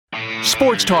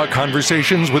Sports talk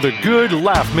conversations with a good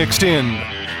laugh mixed in.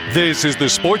 This is the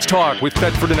Sports Talk with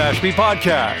Thetford and Ashby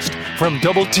podcast from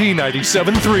Double T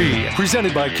 97.3,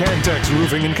 presented by Cantex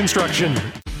Roofing and Construction.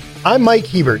 I'm Mike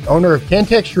Hebert, owner of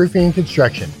Cantex Roofing and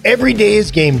Construction. Every day is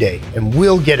game day, and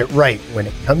we'll get it right when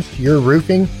it comes to your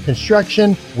roofing,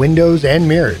 construction, windows, and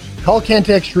mirrors. Call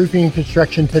Cantex Roofing and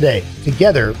Construction today.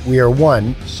 Together, we are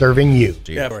one serving you.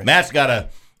 Matt's got a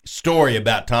story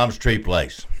about Tom's Tree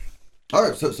Place. All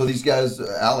right, so these guys,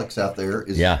 Alex out there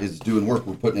is doing work.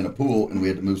 We're putting in a pool, and we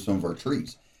had to move some of our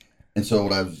trees. And so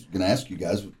what I was going to ask you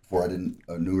guys before I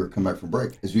knew we were coming back from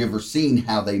break is, have you ever seen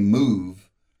how they move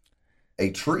a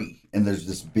tree? And there's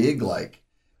this big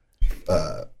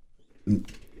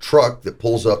truck that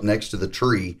pulls up next to the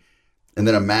tree, and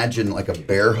then imagine like a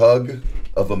bear hug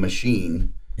of a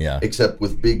machine, except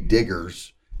with big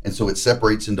diggers, and so it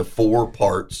separates into four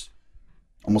parts.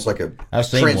 Almost like a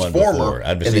transformer,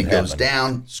 and then goes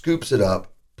down, scoops it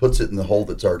up, puts it in the hole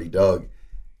that's already dug.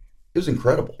 It was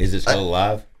incredible. Is it still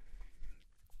alive?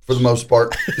 For the most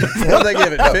part. What did they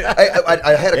give it?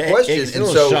 I had a question,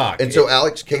 and so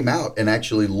Alex came out and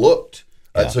actually looked.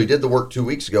 So he did the work 2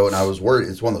 weeks ago, and I was worried.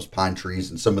 It's one of those pine trees,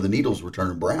 and some of the needles were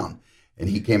turning brown. And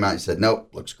he came out and said,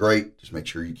 "Nope, looks great. Just make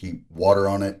sure you keep water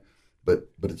on it." But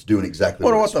it's doing exactly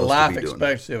what it's supposed to be doing. I wonder what the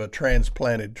life expectancy of a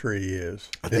transplanted tree is.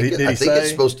 I think it's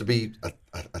supposed to be.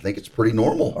 I think it's pretty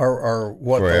normal. Or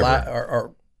what forever.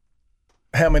 Or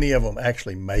how many of them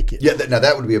actually make it? Yeah, now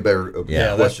that would be a better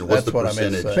question. What's the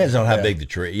percentage? Depends on how big the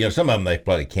tree. Some of them they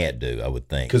probably can't do. I would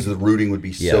think because the rooting would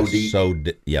be so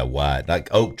deep, wide, like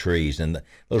oak trees and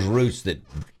those roots that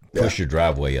push your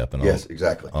driveway up and all. Yes,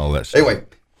 exactly. All that stuff. Anyway.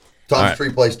 Tom's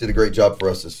Tree Place did a great job for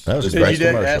us. That was a great commercial.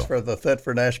 You didn't ask for the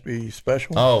Thetford Ashby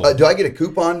special? Oh. Do I get a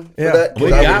coupon for that? We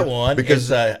got one. Because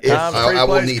I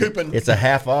will need it. It's a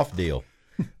half-off deal.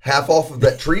 Half off of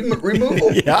that tree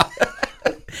removal? Yeah.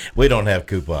 We don't have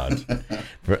coupons.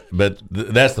 But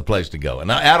that's the place to go. And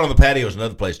out on the patio is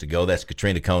another place to go. That's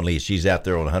Katrina Conley. She's out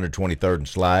there on 123rd and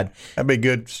Slide. That'd be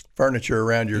good furniture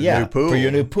around your new pool. For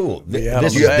your new pool.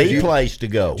 This is the place to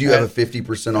go. Do you have a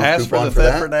 50% off ask coupon for for the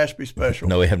that? Thetford Ashby special.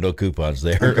 No, we have no coupons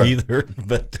there either.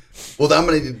 But well, I'm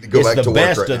going to go back to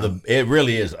work right now. It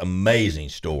really is amazing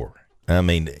store. I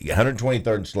mean,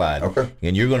 123rd and Slide. Okay.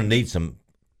 And you're going to need some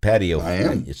patio,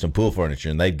 some pool furniture,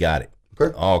 and they've got it.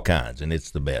 Okay. All kinds, and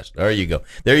it's the best. There you go.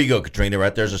 There you go, Katrina.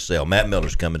 Right there's a sale. Matt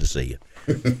Miller's coming to see you.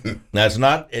 Now it's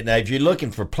not. Now if you're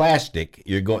looking for plastic,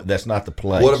 you're going. That's not the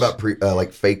place. What about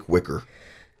like fake wicker?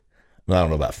 I don't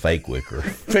know about fake wicker.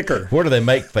 Ficker. Where do they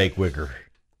make fake wicker?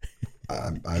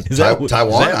 Taiwan. Is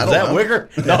that wicker?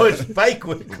 No, it's fake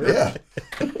wicker. Yeah.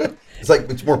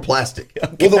 It's more plastic.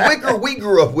 Okay. Well, the wicker we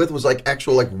grew up with was like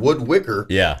actual wood wicker.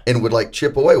 Yeah. And would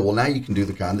chip away. Well, now you can do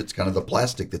the kind that's kind of the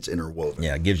plastic that's interwoven.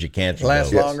 Yeah, it gives you cancer.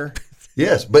 Lasts longer.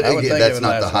 Yes, but again, that's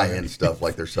not the high end stuff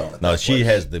like they're selling. No, she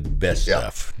has the best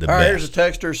stuff. All right, here's a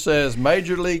texter says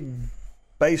Major League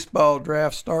Baseball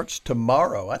draft starts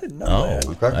tomorrow. I didn't know that.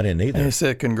 Okay. I didn't either. And he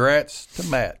said, "Congrats to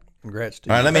Matt. Congrats to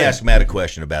you." All right, let me ask Matt a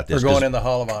question about this. We're going in the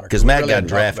Hall of Honor because Matt got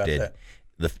drafted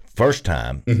the first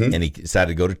time, and he decided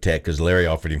to go to Tech because Larry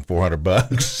offered him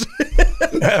 $400.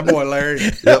 Boy, Larry.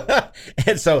 Yep.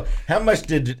 And so, how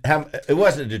much it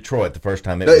wasn't Detroit the first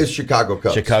time? It was Chicago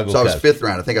Cubs. So Cubs. I was fifth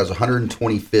round. I think I was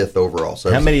 125th overall.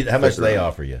 So how much did they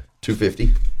offer you?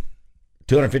 $250,000.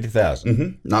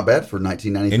 $250,000. Not bad for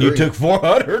 1993. And you took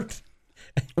 $400.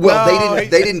 Well,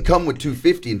 they didn't come with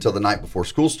 $250 until the night before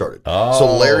school started. Oh.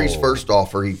 So Larry's first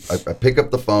offer, I pick up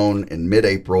the phone in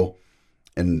mid-April,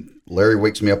 and Larry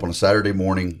wakes me up on a Saturday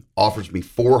morning, offers me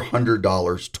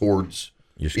 $400 towards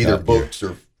either books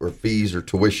or fees or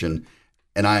tuition,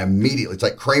 and I immediately, it's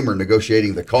like Kramer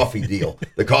negotiating the coffee deal,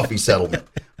 the coffee settlement.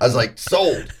 I was like,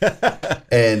 sold.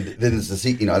 And then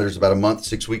there's about a month,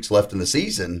 6 weeks left in the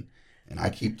season, and I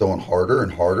keep throwing harder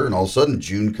and harder, and all of a sudden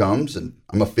June comes, and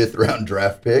I'm a fifth-round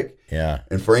draft pick. Yeah.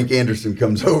 And Frank Anderson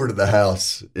comes over to the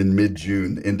house in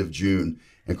mid-June, end of June.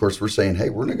 And, of course, we're saying, hey,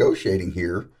 we're negotiating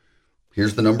here.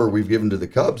 Here's the number we've given to the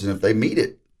Cubs, and if they meet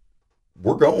it,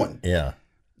 we're going. Yeah.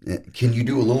 Can you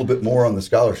do a little bit more on the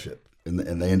scholarship? And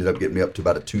they ended up getting me up to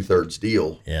about a 2/3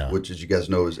 deal, which, as you guys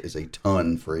know, is a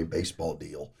ton for a baseball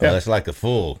deal. Yeah, that's like the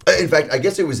full. In fact, I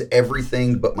guess it was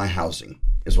everything but my housing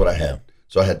is what I had.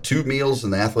 So I had 2 meals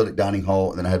in the athletic dining hall,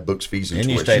 and then I had books, fees, and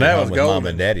tuition. And you stayed at home with Mom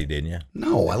and Daddy, didn't you?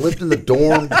 No, I lived in the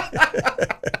dorm.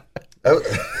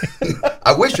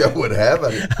 I wish I would have.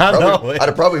 I'd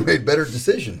have probably made better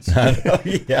decisions. I know,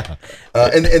 yeah.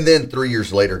 And then 3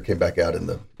 years later, came back out in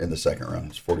the second round. It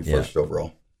was 41st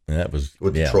overall. And that was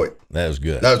with Detroit. That was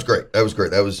good. That was great.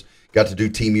 That was got to do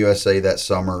Team USA that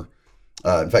summer.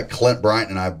 In fact, Clint Bryant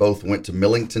and I both went to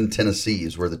Millington, Tennessee,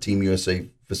 is where the Team USA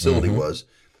facility was.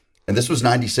 And this was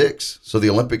 96. So the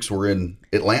Olympics were in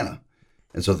Atlanta.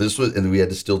 And so and we had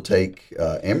to still take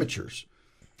amateurs.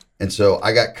 And so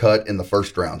I got cut in the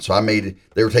first round. So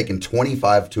they were taking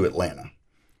 25 to Atlanta.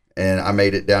 And I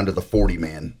made it down to the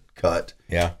 40-man cut.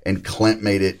 Yeah. And Clint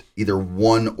made it either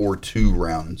 1 or 2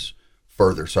 rounds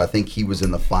further. So I think he was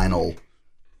in the final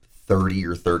 30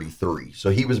 or 33.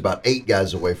 So he was about 8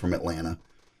 guys away from Atlanta.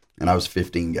 And I was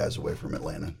 15 guys away from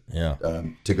Atlanta. Yeah.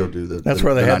 To go do the That's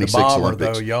where they had the bomber,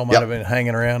 Olympics. though. Y'all might have been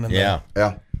hanging around. Yeah.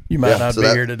 You might not be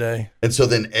here today. And so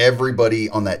then everybody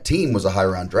on that team was a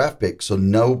high-round draft pick, so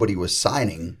nobody was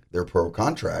signing their pro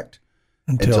contract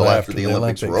until after the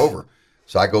Olympics were over.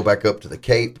 So I go back up to the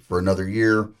Cape for another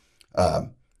year,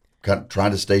 kind of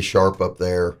trying to stay sharp up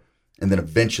there. And then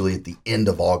eventually at the end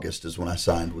of August is when I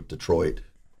signed with Detroit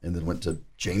and then went to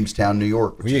Jamestown, New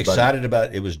York. Were you excited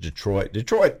about it? Was Detroit.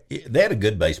 Detroit, they had a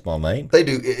good baseball name. They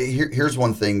do. Here's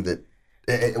one thing that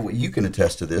you can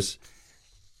attest to this.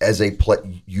 As a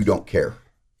play, you don't care.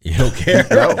 You don't care?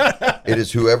 No. It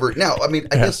is whoever. Now, I mean,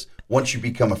 I guess once you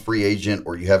become a free agent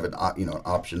or you have an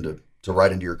option to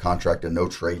write into your contract a no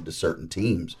trade to certain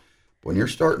teams, when you're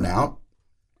starting out,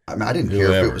 I mean, I didn't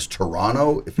care if it was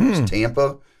Toronto, if it was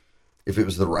Tampa, if it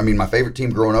was my favorite team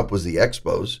growing up was the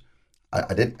Expos.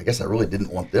 I guess I really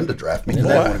didn't want them to draft me. I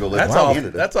didn't want to go live in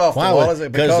Canada. That's off the wall. Is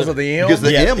it because of the M? Because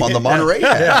the M on the Monterey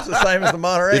hat. Yeah, it's the same as the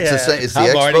Monterey hat. It's the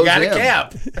I've already Expos got M. a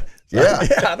cap. Yeah.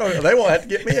 I don't. They won't have to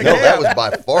get me a No, cap. that was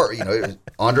by far. It was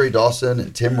Andre Dawson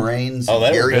and Tim Raines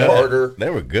and Gary Carter. They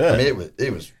were good. I mean,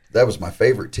 that was my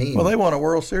favorite team. Well, they won a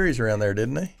World Series around there,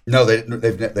 didn't they? No, they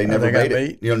never made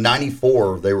it. Beat?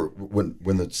 94. They were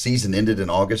when the season ended in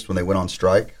August when they went on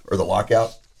strike or the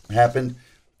lockout happened.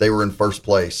 They were in first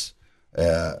place,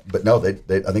 but no, I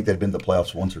think they'd been to the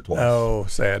playoffs once or twice. Oh,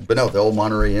 sad. But no, the old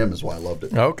Monterey M is why I loved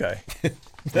it. Okay.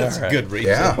 That's a good reason.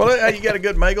 Yeah. Well, you got a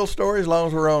good Magel story as long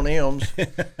as we're on M's.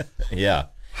 Yeah.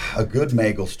 A good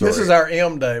Magel story. This is our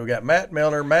M day. We got Matt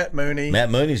Miller, Matt Mooney. Matt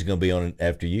Mooney's going to be on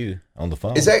after you on the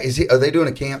phone. Are they doing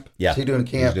a camp? Yeah. Is he doing a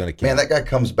camp? He's doing a camp. Man, that guy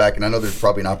comes back, and I know there's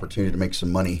probably an opportunity to make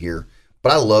some money here,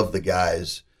 but I love the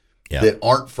guys that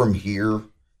aren't from here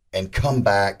and come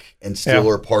back and still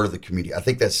are part of the community. I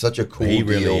think that's such a cool deal. He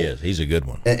really is. He's a good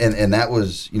one. And that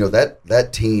was, that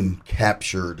team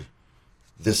captured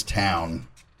this town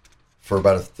for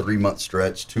about a 3-month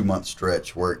stretch, 2-month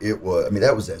stretch where it was,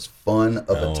 that was as fun of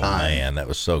a time. Man, that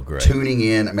was so great. Tuning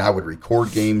in. I would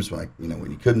record games when when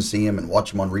you couldn't see them and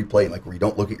watch them on replay, like where you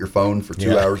don't look at your phone for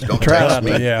 2 hours. Don't text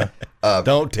me.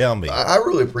 Don't tell me. I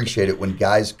really appreciate it when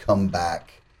guys come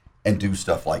back and do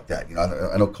stuff like that.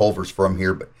 I know Culver's from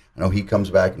here, but I know he comes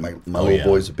back, and my little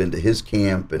boys have been to his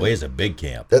camp. And he has a big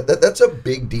camp. That's a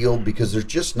big deal because there's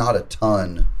just not a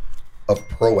ton of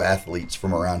pro athletes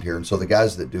from around here, and so the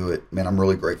guys that do it, man, I'm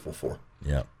really grateful for.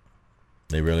 Yeah,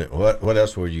 they really. What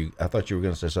else were you? I thought you were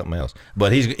going to say something else,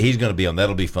 but he's going to be on.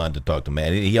 That'll be fun to talk to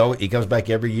Matt. He comes back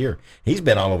every year. He's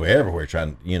been all over everywhere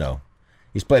trying.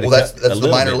 He's played. Well, that's the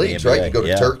minor leagues, right? You go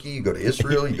to Turkey, you go to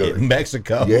Israel, you go to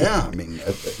Mexico. Yeah,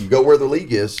 you go where the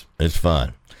league is. It's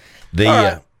fun.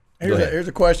 Here's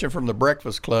a question from the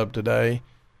Breakfast Club today.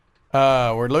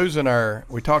 We're losing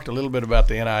we talked a little bit about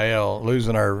the NIL,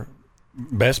 losing our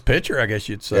best pitcher, I guess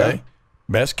you'd say,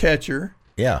 best catcher.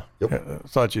 Yeah.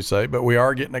 Thought you'd say, but we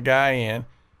are getting a guy in.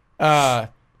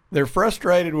 They're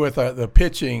frustrated with the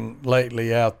pitching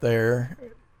lately out there.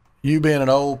 You being an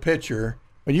old pitcher,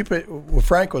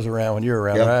 Frank was around when you were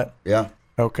around, right? Yeah.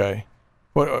 Okay.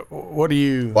 What do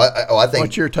you? Well, I think.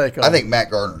 What's your take on? I think Matt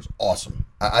Gardner's awesome.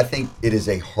 I think it is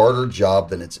a harder job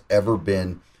than it's ever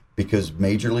been because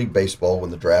Major League Baseball, when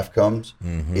the draft comes,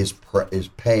 is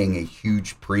paying a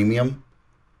huge premium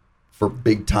for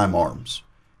big time arms.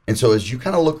 And so as you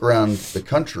kind of look around the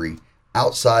country,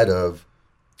 outside of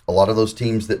a lot of those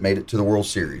teams that made it to the World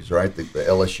Series, right? The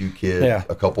LSU kid,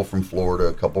 a couple from Florida,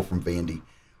 a couple from Vandy.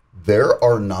 There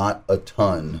are not a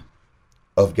ton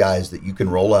of guys that you can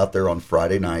roll out there on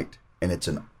Friday night and it's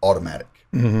an automatic.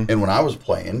 And when I was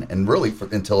playing, and really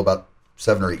until about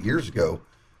 7 or 8 years ago,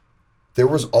 there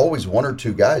was always 1 or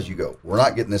 2 guys you go, we're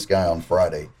not getting this guy on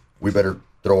Friday. We better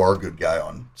throw our good guy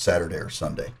on Saturday or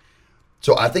Sunday.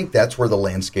 So I think that's where the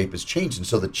landscape has changed. And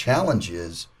so the challenge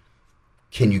is,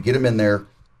 can you get him in there?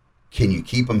 Can you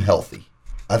keep him healthy?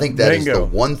 I think that is the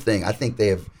one thing. I think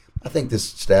this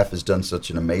staff has done such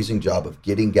an amazing job of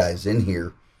getting guys in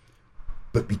here.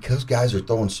 But because guys are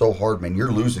throwing so hard, man,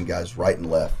 you're losing guys right and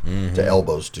left to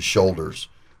elbows, to shoulders.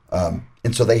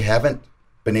 And so they haven't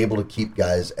been able to keep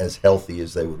guys as healthy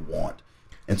as they would want.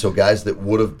 And so guys that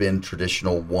would have been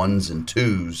traditional 1s and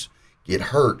 2s get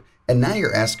hurt. And now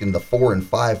you're asking the 4 and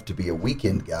 5 to be a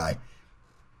weekend guy.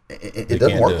 It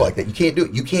doesn't work like that. You can't do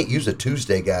it. You can't use a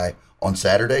Tuesday guy on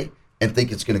Saturday and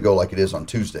think it's going to go like it is on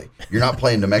Tuesday. You're not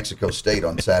playing New Mexico State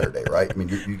on Saturday, right? I mean,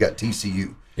 you got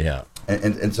TCU. Yeah.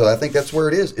 And so I think that's where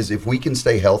it is if we can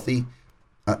stay healthy.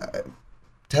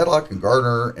 Tedlock and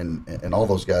Gardner and all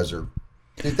those guys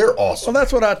they're awesome. Well,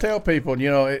 that's what I tell people.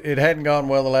 You know, it hadn't gone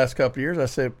well the last couple of years. I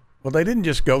said, well, they didn't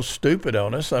just go stupid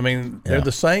on us. I mean, they're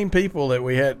the same people that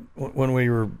we had when we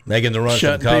were making the run,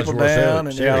 shutting people down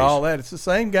and all that. It's the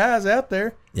same guys out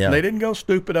there. Yeah. And they didn't go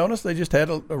stupid on us. They just had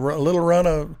a little run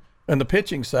of, on the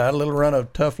pitching side, a little run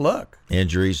of tough luck.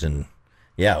 Injuries and,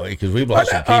 because we've lost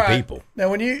some key people.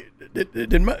 Now, when did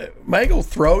Magel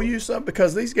throw you something?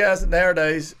 Because these guys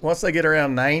nowadays, once they get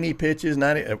around 90 pitches,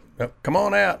 come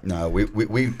on out. No,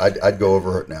 I'd go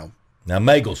over it now. Now,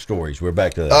 Magel stories, we're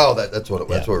back to that. Oh, that's what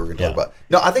we were going to talk about.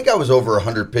 No, I think I was over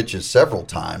 100 pitches several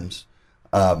times.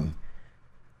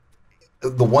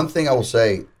 The one thing I will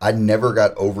say, I never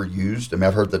got overused. I mean,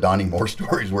 I've heard the Donnie Moore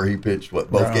stories where he pitched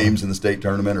both games in the state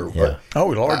tournament, Oh,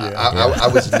 Lord, I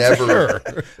was never. Sure.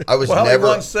 I was never. never.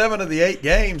 He won 7 of the 8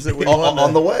 games that we won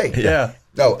on the way. Yeah.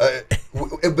 No,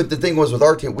 but the thing was with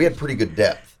our team, we had pretty good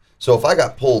depth. So if I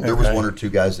got pulled, there was 1 or 2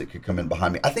 guys that could come in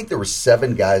behind me. I think there were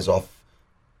 7 guys off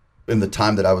in the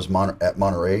time that I was at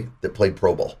Monterey that played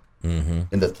pro ball in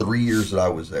the 3 years that I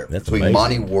was there. That's between amazing.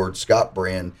 Monty Ward, Scott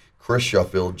Brand, Chris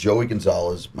Sheffield, Joey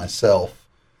Gonzalez, myself.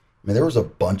 I mean, there was a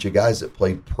bunch of guys that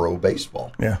played pro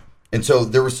baseball. Yeah. And so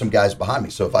there were some guys behind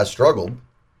me. So if I struggled,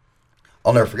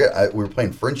 I'll never forget. We were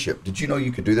playing Friendship. Did you know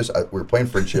you could do this? We were playing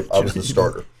Friendship. I was the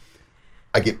starter.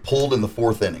 I get pulled in the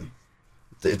 4th inning.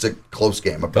 It's a close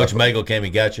game. Coach Magel came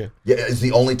and got you? Yeah, it's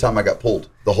the only time I got pulled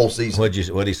the whole season.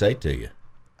 What'd he say to you?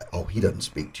 Oh, he doesn't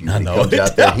speak to you. I When know. he comes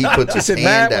out there, he puts his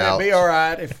hand out. Would it be all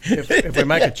right if we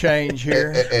make a change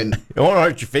here? And It won't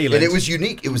hurt your feelings. And it was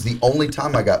unique. It was the only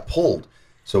time I got pulled.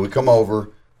 So we come over,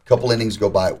 a couple innings go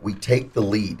by. We take the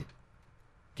lead.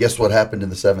 Guess what happened in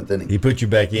the 7th inning? He put you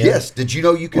back in? Yes. Did you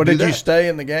know you could do that? Did you stay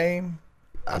in the game?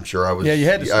 I'm sure I was. Yeah, you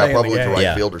had to stay in the probably went to game. right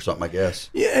Yeah. field or something, I guess.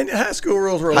 Yeah, and high school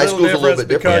rules were a High little school's a little different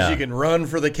bit different. because Yeah. you can run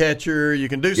for the catcher. You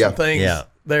can do some things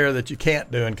there that you can't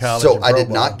do in college. So and I pro did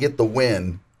ball. not get the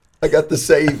win. I got the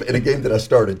save in a game that I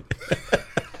started.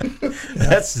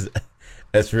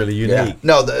 That's really unique. Yeah.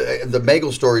 No, the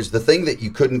Magel stories, the thing that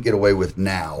you couldn't get away with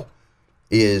now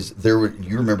is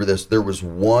you remember this, there was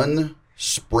 1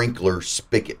 sprinkler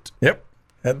spigot. Yep,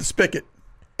 had the spigot.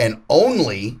 And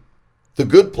only the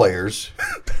good players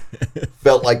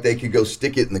felt like they could go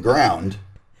stick it in the ground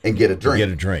and get a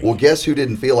drink. Well, guess who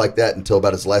didn't feel like that until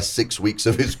about his last 6 weeks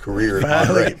of his career at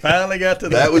Monterey? Finally got to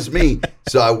that. Was me.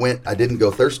 So I didn't go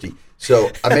thirsty.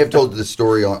 So I may have told this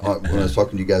story when I was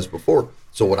talking to you guys before.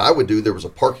 So what I would do, there was a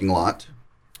parking lot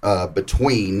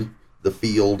between the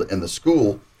field and the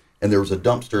school, and there was a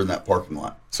dumpster in that parking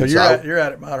lot. So you're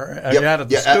out at Monterey. Yep, You're out at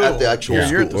the school. at the actual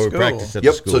You're at the Or school. practice at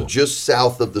Yep. the school. So just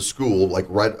south of the school, like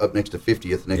right up next to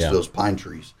 50th, next to those pine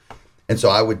trees. And so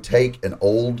I would take it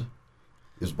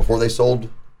was before they sold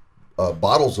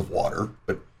bottles of water,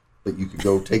 but you could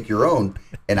go take your own,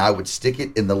 and I would stick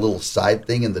it in the little side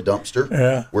thing in the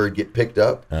dumpster where it'd get picked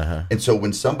up. And so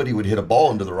when somebody would hit a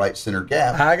ball into the right center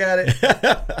gap, I got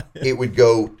it. it would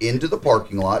go into the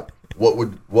parking lot. What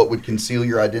would conceal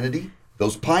your identity?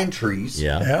 Those pine trees.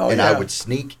 Yeah. Hell And yeah. I would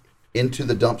sneak into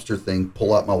the dumpster thing,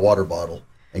 pull out my water bottle,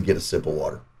 and get a sip of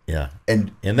water. Yeah.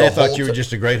 And they the thought whole you were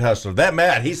just a great hustler. That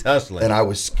Matt, he's hustling. And I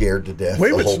was scared to death. We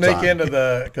the would whole sneak time.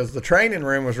 into because the training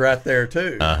room was right there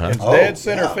too. And Oh, dead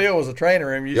center yeah. field was a training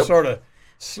room. You Yep. sort of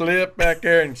slip back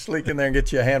there and sneak in there and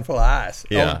get you a handful of ice.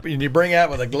 Yeah. And you bring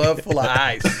out with a glove full of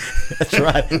ice. That's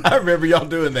right. I remember y'all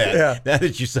doing that. Yeah. Now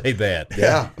that you say that.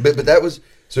 Yeah, but that was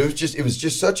so. It was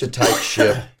just such a tight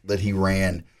ship that he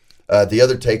ran. The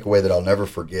other takeaway that I'll never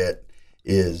forget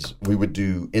is we would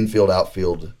do infield,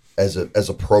 outfield as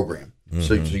a program.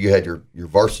 So you had your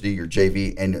varsity, your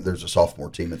JV, and there's a sophomore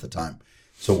team at the time.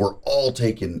 So we're all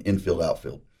taking infield,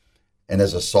 outfield. And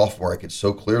as a sophomore, I could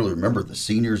so clearly remember the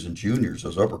seniors and juniors,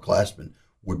 those upperclassmen,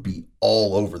 would be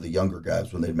all over the younger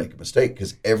guys when they'd make a mistake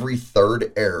because every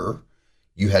third error,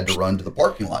 you had to run to the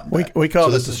parking lot. And back. We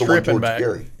called so it this the is the one stripping towards back.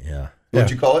 Gary. Yeah.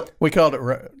 What'd you call it? We called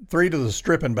it 3 to the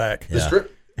stripping back. The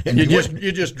strip. And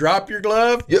You just drop your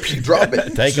glove. Yep, you drop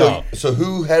it. Take so, off. So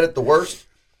who had it the worst?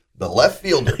 The left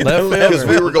fielder. Left fielder. Because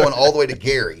we were going all the way to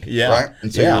Gary. Yeah. Right?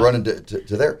 And so you're running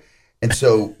to there. And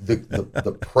so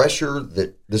the pressure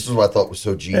that this is what I thought was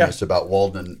so genius about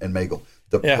Walden and Magel.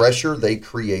 The pressure they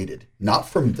created, not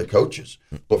from the coaches,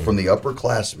 but from the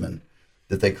upperclassmen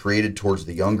that they created towards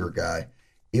the younger guy.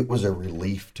 it was a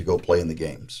relief to go play in the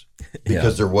games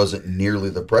because there wasn't nearly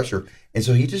the pressure. And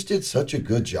so he just did such a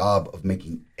good job of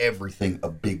making everything a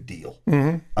big deal.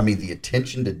 Mm-hmm. I mean, the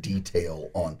attention to detail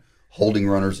on holding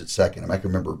runners at second. I mean, I can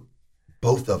remember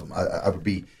both of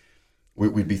them.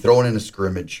 We'd be throwing in a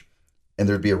scrimmage, and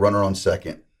there'd be a runner on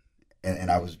second,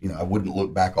 and I wouldn't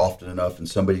look back often enough, and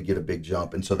somebody'd get a big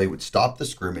jump, and so they would stop the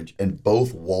scrimmage, and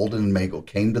both Walden and Magel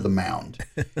came to the mound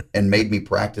and made me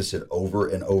practice it over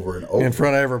and over and over in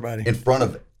front of everybody. In front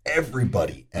of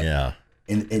everybody. And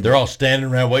they're all standing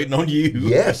around waiting on you.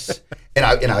 Yes, and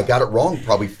I got it wrong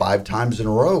probably 5 times in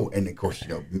a row, and of course,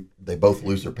 they both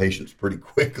lose their patience pretty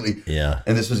quickly. Yeah.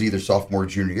 And this was either sophomore or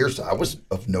junior year, so I was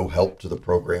of no help to the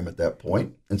program at that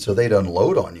point, and so they'd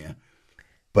unload on you.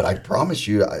 But I promise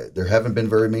you, there haven't been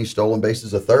very many stolen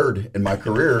bases at third in my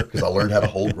career because I learned how to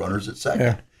hold runners at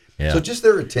second. Yeah. So just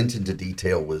their attention to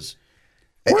detail was,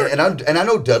 and I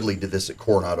know Dudley did this at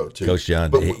Coronado too. Coach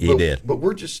John, he did. But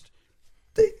we're just.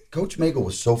 Coach Magel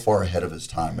was so far ahead of his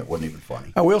time, it wasn't even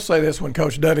funny. I will say this: when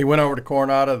Coach Dudley went over to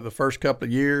Coronado the first couple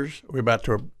of years, we're about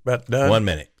done. 1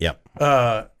 minute, yep.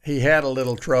 He had a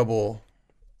little trouble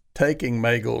taking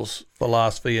Magel's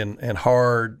philosophy and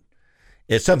hard.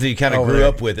 It's something you kind of grew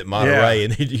up with at Monterey,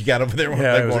 and you got over there.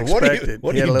 Yeah, it was expected.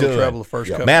 What he are had you a little doing? trouble the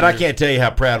first couple Matt, of I years. can't tell you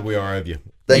how proud we are of you.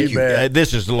 Thank you.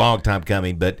 This is a long time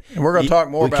coming, but and we're going to talk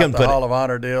more about the Hall of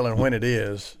Honor deal and when it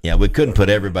is. Yeah, we couldn't put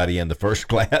everybody in the first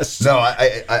class. No,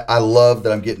 I love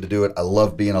that I'm getting to do it. I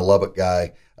love being a Lubbock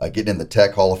guy, getting in the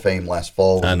Tech Hall of Fame last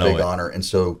fall was a big honor. And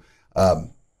so I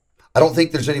don't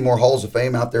think there's any more Halls of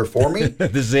Fame out there for me.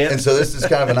 This is it. And so this is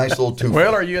kind of a nice little two.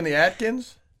 Well, are you in the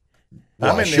Atkins?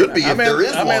 Well, I should be if there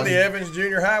is one. I'm in the Evans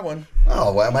Junior High one.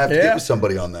 Oh, well, I'm going to have to get with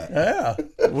somebody on that. Yeah.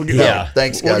 We'll get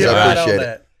Thanks, guys. I appreciate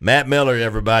it. Matt Miller,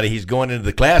 everybody. He's going into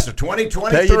the class of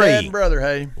 2023. Tell your dad and brother,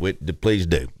 hey. Please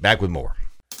do. Back with more.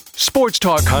 Sports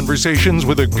talk conversations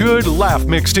with a good laugh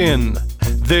mixed in.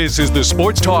 This is the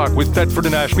Sports Talk with Thetford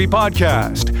and Ashby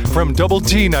podcast from Double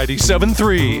T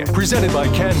 97.3, presented by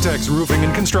Cantex Roofing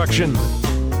and Construction.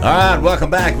 All right,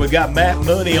 welcome back. We've got Matt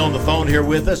Mooney on the phone here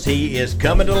with us. He is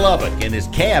coming to Lubbock, and his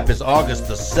camp is August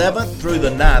the 7th through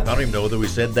the 9th. I don't even know whether we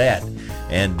said that.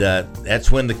 And that's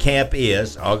when the camp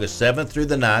is, August 7th through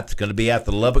the 9th. It's going to be at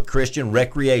the Lubbock Christian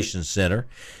Recreation Center.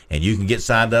 And you can get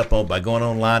signed up by going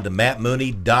online to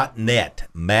mattmooney.net,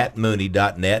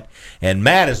 mattmooney.net. And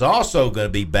Matt is also going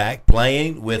to be back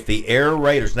playing with the Air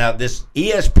Raiders. Now, this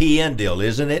ESPN deal,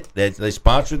 isn't it? They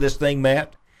sponsor this thing,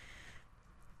 Matt?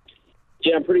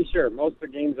 Yeah, I'm pretty sure. Most of the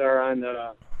games are on,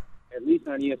 at least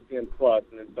on ESPN Plus,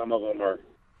 and then some of them are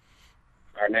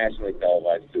nationally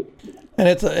televised too. And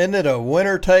isn't it a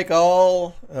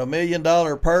winner-take-all, $1 million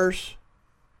purse?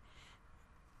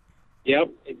 Yep,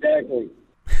 exactly.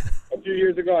 A few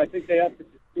years ago, I think they upped it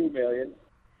to $2 million,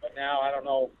 but now I don't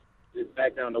know. It's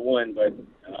back down to $1 million. But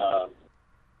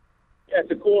yeah,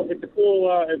 it's a cool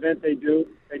event they do.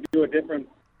 They do a different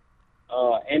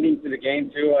ending to the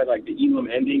game too. I like the Elam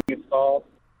ending. It's called.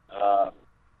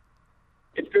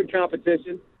 It's good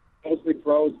competition. Mostly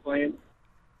pros playing.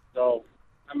 So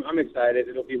I'm excited.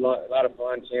 It'll be a lot of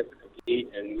fun, chance to compete,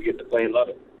 and we get to play and love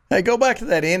it. Hey, go back to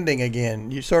that ending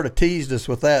again. You sort of teased us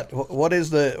with that. What is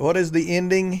the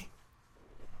ending?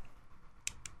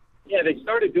 Yeah, they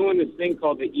started doing this thing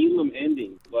called the Elam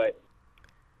ending, but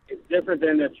it's different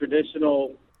than the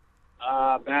traditional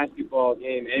basketball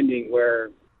game ending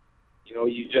where,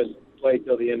 you just play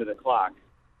till the end of the clock.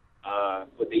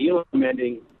 With the Elam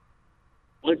ending,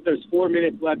 once there's 4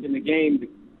 minutes left in the game,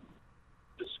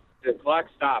 the clock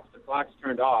stops. The clock's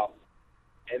turned off.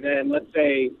 And then let's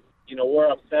say,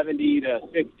 we're up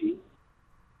 70-60.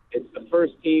 It's the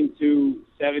first team to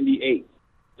 78.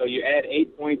 So you add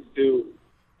 8 points to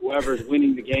whoever's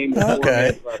winning the game.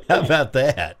 Okay. How about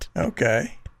that?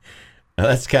 Okay.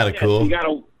 That's kind of cool. You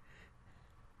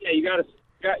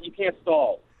can't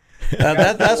stall.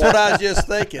 That's what I was just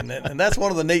thinking, and that's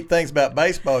one of the neat things about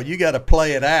baseball. You got to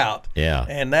play it out. Yeah.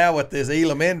 And now with this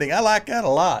Elam ending, I like that a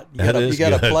lot. You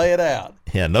got to play it out.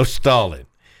 Yeah, no stalling.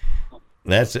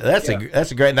 That's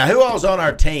a great. Now, who all's on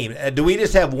our team? Do we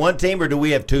just have one team, or do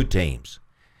we have two teams?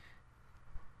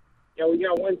 Yeah, we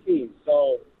got one team.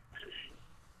 So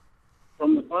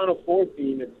from the Final Four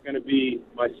team, it's going to be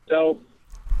myself,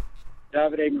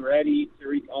 Davide Moretti,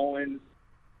 Tariq Owens,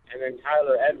 and then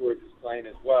Tyler Edwards is playing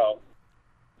as well.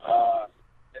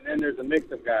 And then there's a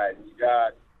mix of guys. You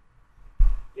got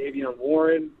Davion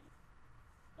Warren,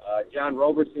 John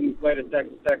Robertson, who played at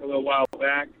Texas Tech a little while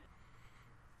back.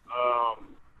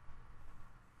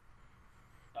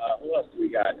 Who else do we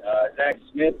got? Zach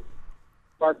Smith.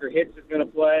 Parker Hicks is going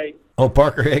to play. Oh,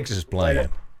 Parker Hicks is playing.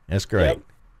 That's great. Yep.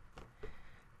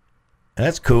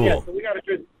 That's cool. Yeah, so we got a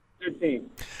good team.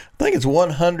 I think it's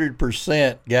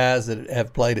 100% guys that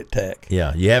have played at Tech.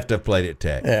 Yeah, you have to have played at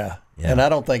Tech. Yeah. And I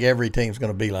don't think every team's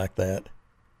going to be like that.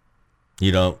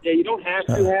 You don't? Yeah, you don't have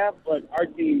to have, but our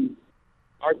team.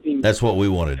 That's what we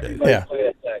want to do. Yeah. Play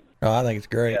at Tech. Oh, I think it's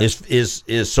great. Yeah.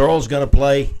 Is Searles going to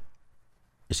play?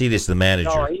 Is he just the manager?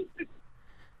 No,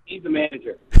 he's the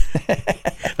manager.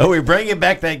 Oh, we're bringing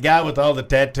back that guy with all the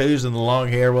tattoos and the long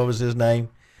hair. What was his name?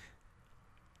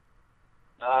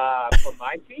 For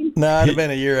my team? No, it'd have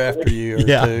been a year after you or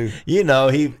two. You know,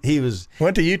 he was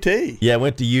Went to UT. Yeah,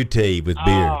 went to UT with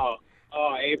beard.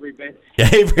 Oh, Avery Benson.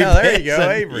 Avery Oh, there you go,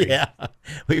 Benson. Avery. Yeah,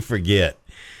 we forget.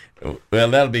 Well,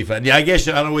 that'll be fun. Yeah, I guess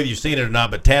I don't know whether you've seen it or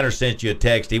not, but Tanner sent you a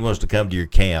text. He wants to come to your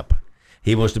camp.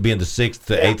 He wants to be in the 6th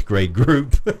to 8th grade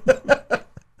group.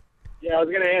 Yeah, I was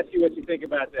going to ask you what you think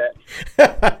about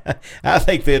that. I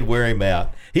think they'd wear him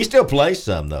out. He still plays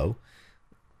some, though.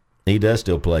 He does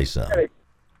still play some. I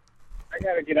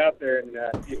got to get out there and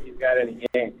see if he's got any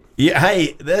game. Yeah,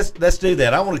 hey, let's do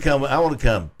that. I want to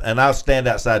come, and I'll stand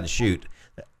outside and shoot.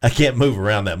 I can't move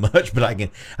around that much, but I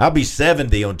can. I'll be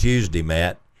 70 on Tuesday,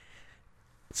 Matt.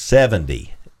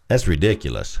 70. That's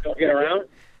ridiculous. Don't get around?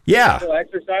 Yeah. Still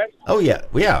exercise? Oh yeah,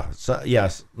 yeah. So,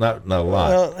 yes, not a lot.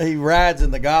 Well, he rides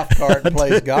in the golf cart and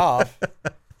plays golf.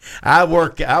 I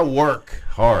work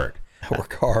hard. I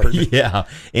work hard. Yeah.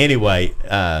 Anyway,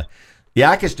 yeah,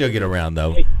 I can still get around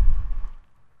though.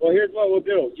 Well, here's what we'll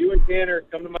do. You and Tanner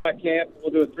come to my camp.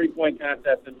 We'll do a 3-point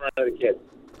contest in front of the kids.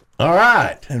 All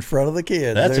right. In front of the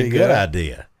kids. That's there a you good go.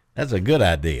 idea. That's a good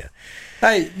idea.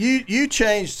 Hey, you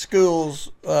changed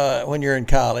schools when you're in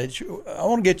college. I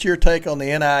want to get your take on the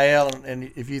NIL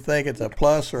and if you think it's a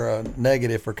plus or a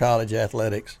negative for college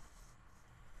athletics.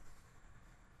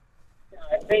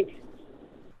 I think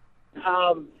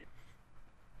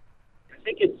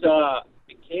it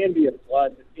can be a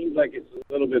plus. It seems like it's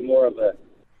a little bit more of a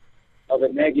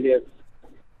negative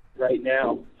right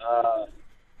now.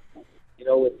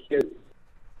 With kids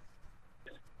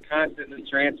constantly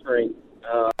transferring,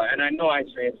 and I know I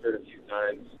transferred a few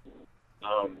times.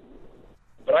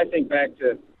 But I think back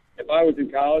to if I was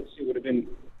in college, it would have been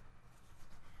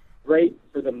great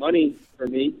for the money for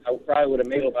me. I probably would have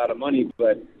made a lot of money,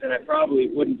 but then I probably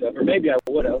wouldn't have, or maybe I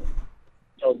would have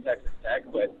chose Texas Tech,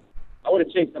 but I would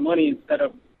have chased the money instead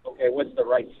of, okay, what's the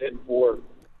right fit for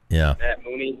Matt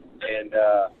Mooney? And,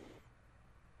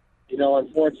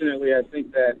 unfortunately, I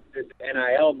think that this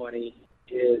NIL money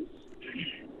is,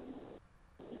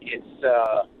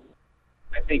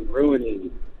 I think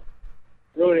ruining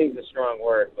is a strong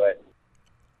word, but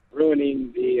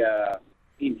ruining the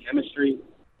team chemistry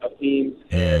of teams,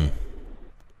 and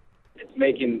it's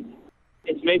making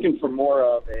for more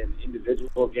of an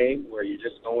individual game where you're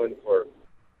just going for,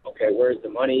 okay, where's the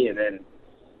money? And then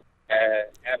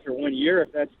after 1 year,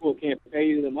 if that school can't pay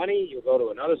you the money, you'll go to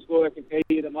another school that can pay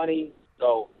you the money.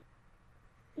 So,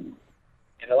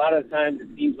 and a lot of the times it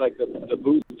seems like the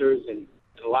boosters and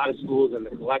a lot of schools and the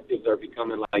collectives are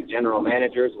becoming like general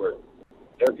managers where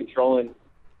they're controlling,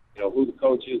 who the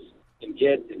coaches can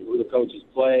get and who the coaches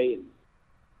play. And,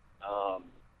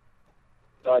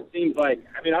 so it seems like,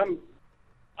 I'm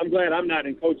glad I'm not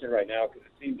in coaching right now because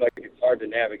it seems like it's hard to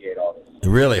navigate all this.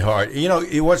 Really hard.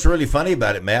 What's really funny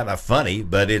about it, Matt, not funny,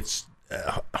 but it's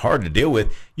hard to deal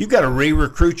with. You've got to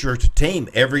re-recruit your team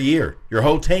every year, your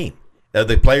whole team.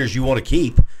 The players you want to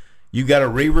keep, you got to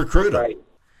re-recruit them. Right.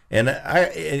 And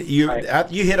you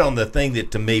hit on the thing that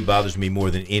to me bothers me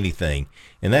more than anything,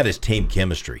 and that is team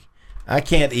chemistry. I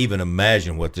can't even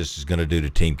imagine what this is going to do to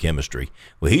team chemistry.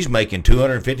 Well, he's making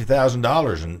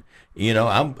 $250,000, and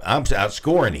I'm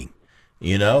outscoring him.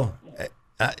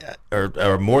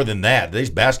 Or more than that. These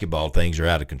basketball things are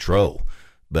out of control.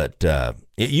 But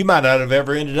you might not have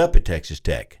ever ended up at Texas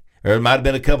Tech, or it might have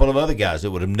been a couple of other guys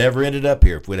that would have never ended up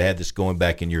here if we'd had this going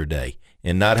back in your day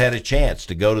and not had a chance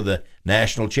to go to the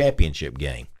national championship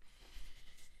game.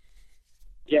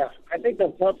 Yeah, I think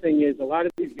the tough thing is a lot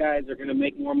of these guys are going to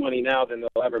make more money now than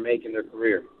they'll ever make in their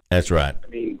career. That's right.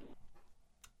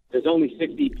 There's only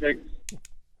 60 picks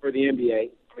for the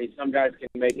NBA. Some guys can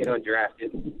make it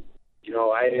undrafted.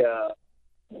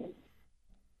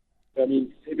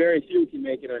 Very few can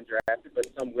make it undrafted, but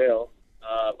some will.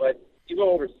 But you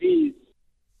go overseas,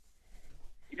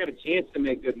 you got a chance to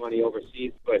make good money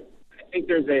overseas. But I think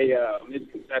there's a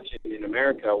misconception in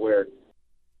America where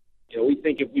we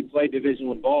think if we play Division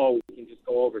I ball, we can just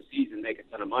go overseas and make a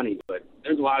ton of money. But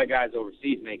there's a lot of guys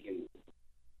overseas making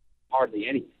hardly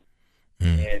anything,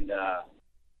 and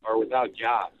are without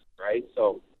jobs, right?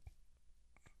 So,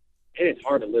 and it's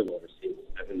hard to live overseas.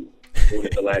 I've been doing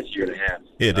it the last year and a half.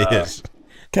 It is.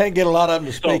 Can't get a lot of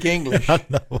them to speak English. I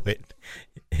know it,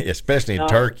 especially in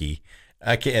Turkey.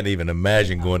 I can't even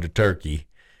imagine going to Turkey.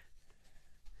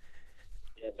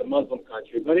 Yeah, it's a Muslim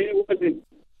country, but it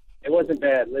wasn't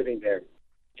bad living there,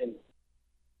 and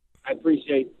I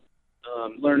appreciate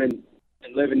learning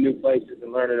and living new places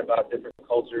and learning about different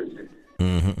cultures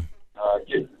and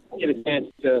get a chance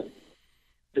to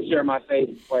share my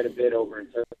faith quite a bit over in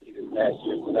Turkey this past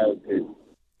year, so that was good.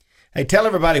 Hey, tell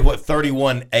everybody what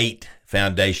 31-8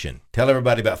 Foundation. Tell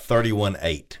everybody about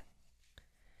 31-8.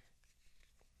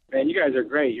 Man, you guys are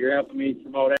great. You're helping me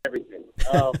promote everything.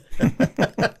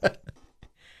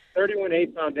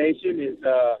 31-8 Foundation is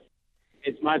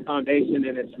it's my foundation,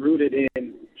 and it's rooted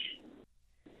in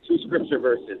two scripture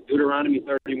verses, Deuteronomy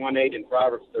 31:8 and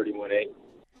Proverbs 31:8.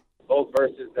 Both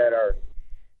verses that are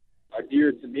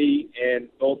dear to me, and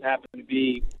both happen to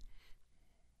be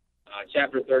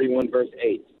chapter 31, verse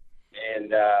 8.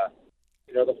 And, the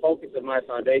focus of my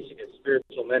foundation is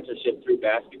spiritual mentorship through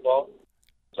basketball.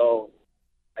 So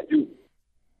I do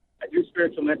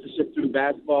spiritual mentorship through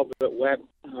basketball, but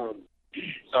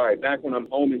back when I'm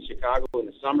home in Chicago in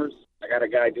the summers, I got a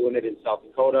guy doing it in South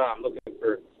Dakota. I'm looking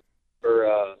for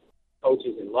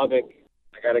coaches in Lubbock.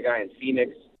 I got a guy in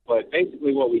Phoenix. But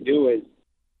basically what we do is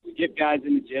we get guys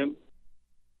in the gym,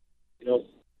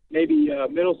 maybe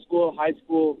middle school, high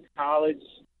school, college,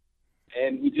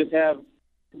 and we just have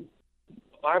a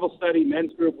Bible study,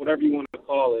 men's group, whatever you want to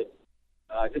call it.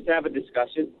 Just have a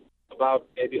discussion about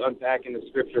maybe unpacking the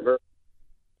scripture verse.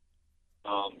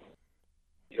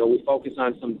 We focus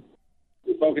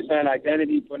on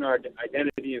identity, putting our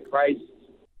identity in Christ,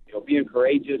 being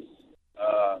courageous,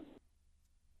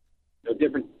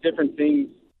 different things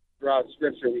throughout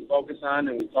Scripture we focus on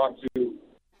and we talk to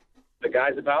the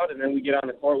guys about, and then we get on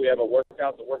the court, we have a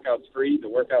workout. The workout's free. The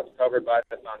workout's covered by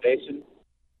the foundation,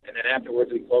 and then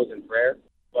afterwards we close in prayer.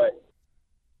 But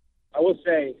I will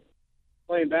say,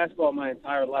 playing basketball my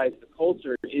entire life, the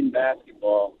culture in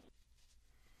basketball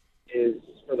is,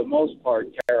 for the most part,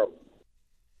 terrible.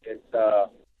 It's,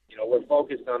 we're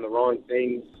focused on the wrong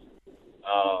things.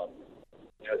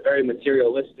 It's very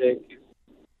materialistic.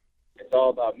 It's all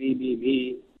about me,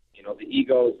 the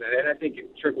egos. And I think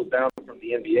it trickles down from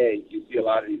the NBA. You see a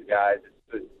lot of these guys.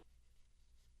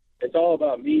 It's all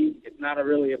about me. It's not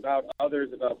really about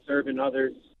others, about serving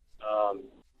others.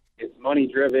 It's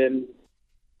money-driven.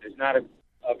 There's not a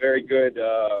very good,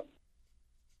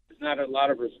 there's not a lot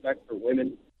of respect for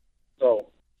women. So,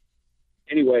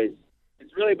 anyways,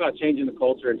 it's really about changing the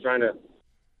culture and trying to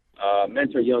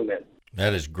mentor young men.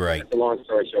 That is great. That's the long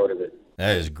story short of it.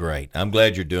 That is great. I'm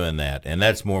glad you're doing that, and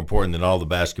that's more important than all the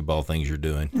basketball things you're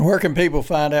doing. Where can people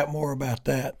find out more about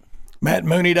that?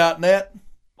 MattMooney.net?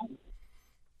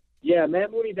 Yeah,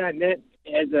 MattMooney.net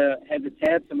has a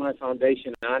tab to my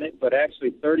foundation on it, but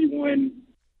actually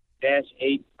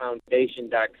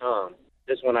 31-8foundation.com.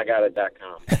 This one I got at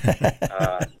 .com.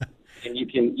 And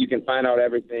you can find out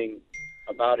everything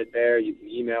about it there. You can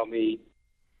email me.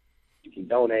 You can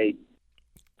donate.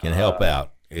 Can help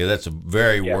out. Yeah, that's a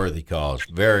very worthy cause,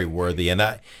 very worthy. And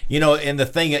and the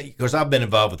thing, because I've been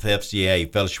involved with the FCA,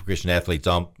 Fellowship of Christian Athletes,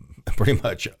 on pretty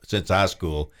much since high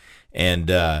school, and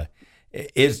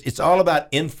it's all about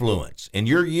influence. And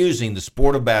you're using the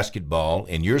sport of basketball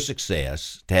and your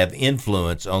success to have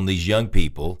influence on these young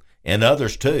people and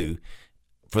others too,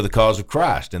 for the cause of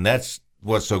Christ, and that's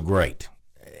what's so great.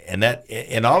 And that,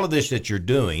 and all of this that you're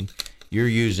doing, you're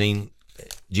using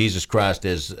Jesus Christ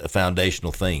as a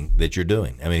foundational thing that you're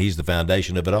doing. I mean, he's the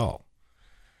foundation of it all.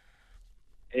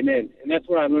 Amen. And that's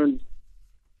what I learned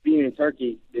being in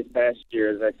Turkey this past year.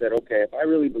 Is I said, okay, if I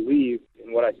really believe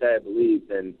in what I say I believe,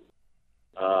 then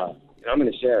I'm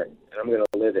going to share it and I'm going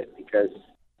to live it, because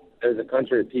there's a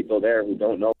country of people there who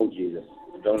don't know Jesus,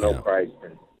 who don't know Christ.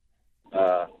 And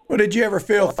well, did you ever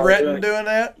feel threatened doing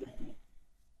that?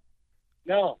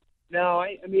 No.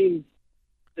 I mean,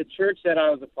 the church that I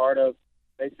was a part of,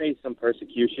 they face some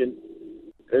persecution.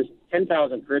 There's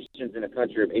 10,000 Christians in a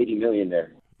country of 80 million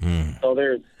there. So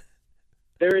there is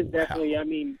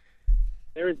definitely,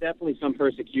 there is definitely some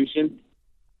persecution.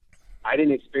 I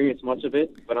didn't experience much of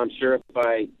it, but I'm sure if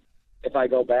I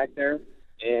go back there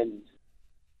and,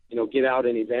 get out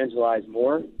and evangelize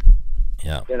more,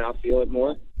 then I'll feel it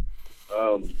more.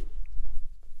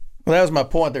 Well, that was my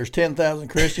point. There's 10,000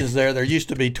 Christians there. There used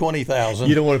to be 20,000.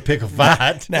 You don't want to pick a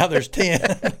fight. Now there's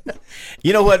 10.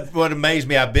 You know what amazed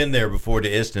me? I've been there before,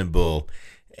 to Istanbul,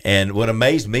 and what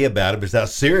amazed me about it is how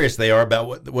serious they are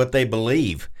about what they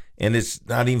believe, and it's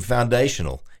not even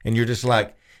foundational. And you're just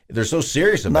like, they're so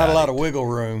serious about it. Not a lot of wiggle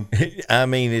room. I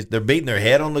mean, they're beating their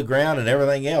head on the ground and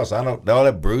everything else. They all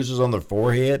have bruises on their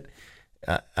forehead.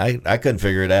 I couldn't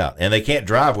figure it out, and they can't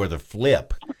drive with a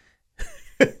flip.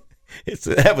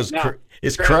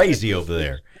 It's crazy over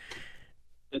there.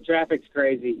 The traffic's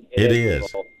crazy. It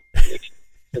is.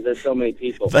 Because there's so many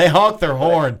people. They honk their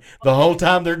horn the whole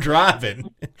time they're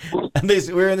driving. And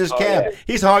we're in this cab. Yeah.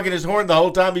 He's honking his horn the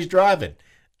whole time he's driving.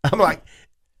 I'm like,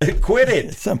 quit it.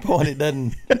 At some point,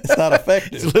 it's not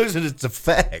effective. It's losing its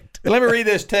effect. Let me read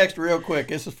this text real quick.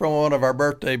 This is from one of our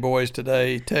birthday boys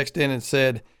today. He texted in and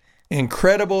said,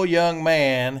 incredible young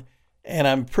man, and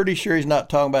I'm pretty sure he's not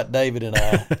talking about David and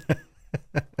I.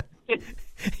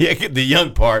 Yeah, get the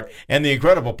young part and the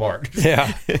incredible part.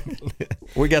 Yeah.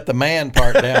 We got the man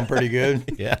part down pretty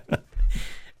good. Yeah.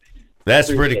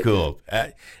 That's pretty cool.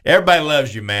 Everybody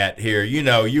loves you, Matt, here. You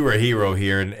know, you were a hero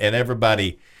here, and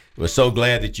everybody was so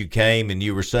glad that you came, and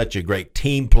you were such a great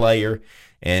team player,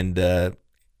 and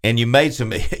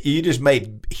you just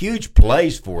made huge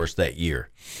plays for us that year.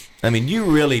 I mean, you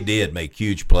really did make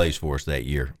huge plays for us that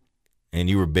year, and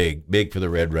you were big for the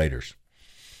Red Raiders.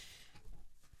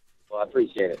 Well, I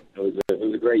appreciate it. It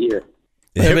was a great year.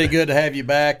 It'll be good to have you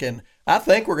back, and I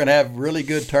think we're going to have really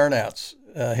good turnouts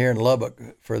here in Lubbock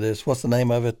for this. What's the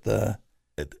name of it?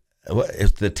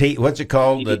 What's it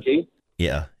called? TBT?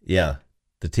 Yeah,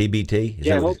 the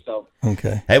TBT. I hope so.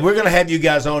 Okay. Hey, we're going to have you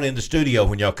guys on in the studio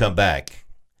when y'all come back.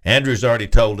 Andrew's already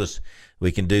told us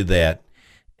we can do that,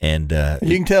 and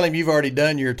you can tell him you've already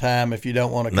done your time if you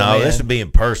don't want to come in. No, this will be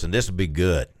in person. This will be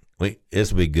good.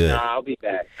 This will be good. No, I'll be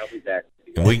back.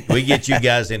 And we get you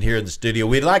guys in here in the studio.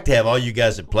 We'd like to have all you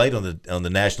guys that played on the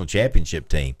national championship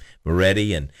team. We're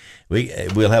ready, and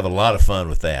we'll have a lot of fun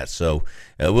with that. So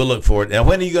we'll look forward. Now,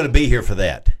 when are you going to be here for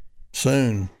that?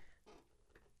 Soon.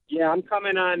 Yeah, I'm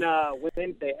coming on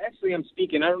Wednesday. Actually, I'm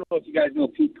speaking. I don't know if you guys know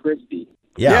Pete Christie.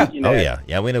 Yeah.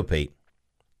 Yeah, we know Pete.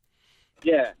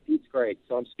 Yeah, Pete's great.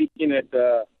 So I'm speaking at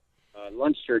the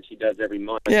lunch church he does every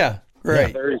month. Yeah,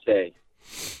 great. Thursday.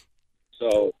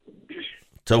 So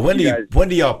when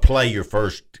do y'all play your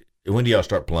first? When do y'all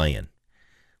start playing?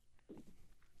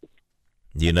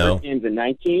 Do you know? First game's the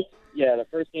 19th. Yeah, the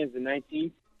first game's the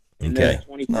 19th. And okay.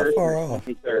 Then the 23rd. Not far off.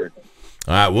 23rd.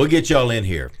 All right, we'll get y'all in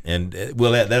here, and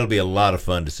that'll be a lot of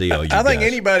fun to see all you guys. I think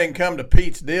anybody can come to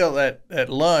Pete's deal at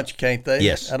lunch, can't they?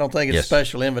 Yes. I don't think it's a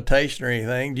special invitation or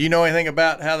anything. Do you know anything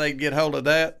about how they get hold of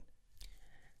that?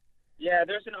 Yeah,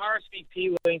 there's an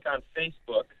RSVP link on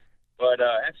Facebook, but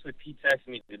actually Pete texted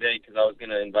me today because I was going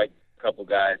to invite a couple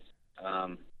guys.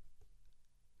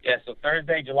 So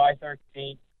Thursday, July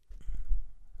 13th,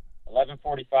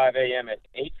 11:45 a.m. at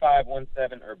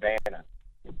 8517 Urbana.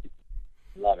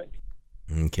 Love it.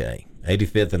 Okay,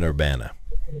 85th and Urbana.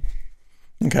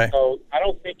 Okay. So I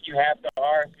don't think you have to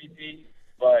RSVP,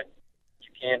 but you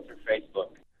can through Facebook.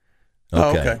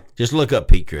 Okay. Just look up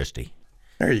Pete Christie.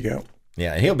 There you go.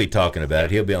 Yeah, and he'll be talking about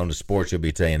it. He'll be on the sports. He'll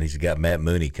be saying he's got Matt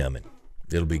Mooney coming.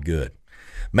 It'll be good.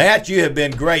 Matt, you have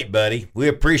been great, buddy. We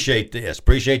appreciate this.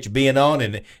 Appreciate you being on.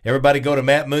 And everybody go to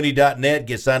mattmooney.net.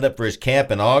 Get signed up for his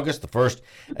camp in August, the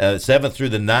 7th through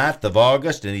the 9th of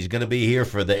August. And he's going to be here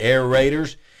for the Air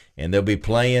Raiders. And they'll be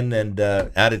playing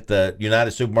out at the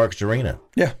United Supermarkets Arena.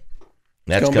 Yeah.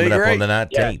 That's coming up on the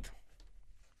 19th. Yeah.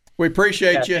 We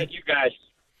appreciate you. Thank you, guys.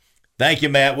 Thank you,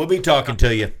 Matt. We'll be talking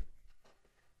to you.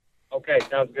 Okay,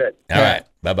 sounds good. All right.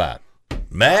 Bye-bye.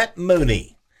 Matt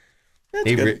Mooney.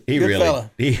 He good really,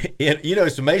 fella.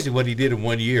 It's amazing what he did in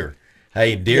 1 year. How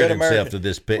he endeared himself to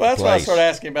this place. Well, that's why I started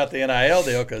asking about the NIL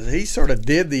deal, because he sort of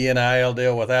did the NIL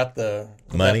deal without the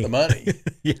money.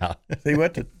 Yeah. He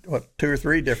went to, 2 or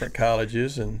 3 different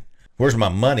colleges. And where's my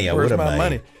money? I would have made.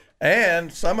 Money?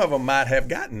 And some of them might have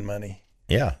gotten money.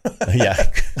 Yeah.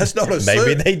 Yeah. Let's don't assume.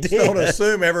 Maybe they did. Don't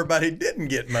assume everybody didn't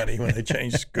get money when they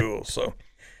changed schools. So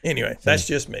anyway, that's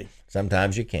just me.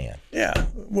 Sometimes you can. Yeah.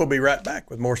 We'll be right back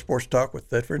with more Sports Talk with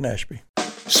Thetford and Ashby.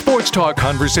 Sports Talk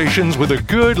conversations with a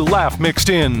good laugh mixed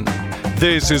in.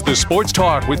 This is the Sports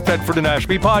Talk with Thetford and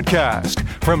Ashby podcast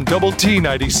from Double T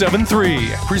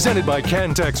 97.3, presented by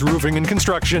Cantex Roofing and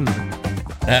Construction.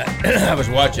 I was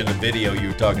watching a video. You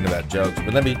were talking about jokes,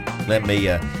 but let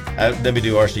me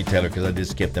do R.C. Taylor, because I did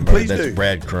skip them. Please That's do.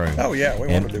 Brad Kroon. Oh yeah, we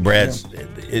want to do Brad's.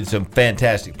 It's a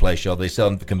fantastic place, y'all. They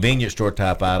sell convenience store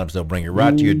type items. They'll bring it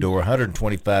right to your door,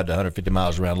 125 to 150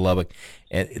 miles around Lubbock.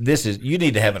 And you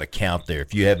need to have an account there.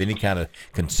 If you have any kind of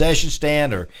concession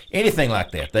stand or anything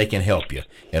like that, they can help you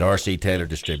at R.C. Taylor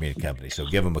Distributing Company. So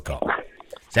give them a call.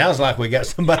 Sounds like we got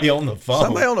somebody on the phone.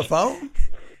 Somebody on the phone?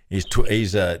 He's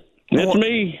It's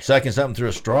me. Sucking something through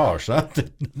a straw or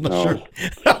something. I'm not sure.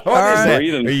 What right. is that?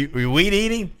 Breathing. Are you weed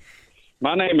eating?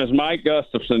 My name is Mike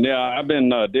Gustafson. Yeah, I've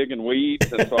been digging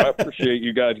weeds, and so I appreciate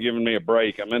you guys giving me a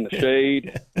break. I'm in the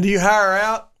shade. Do you hire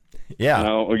out? Yeah.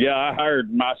 I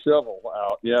hired my shovel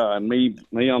out. Yeah, and me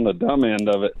on the dumb end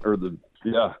of it, I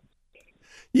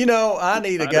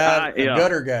need a guy, a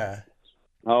gutter guy.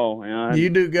 Oh, yeah. Do you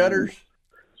do gutters?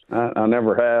 I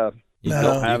never have. You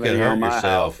don't have any on my yourself.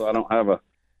 house. So I don't have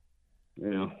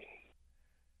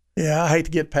Yeah, I hate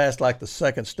to get past like the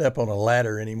second step on a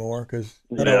ladder anymore because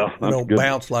I don't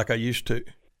bounce like I used to.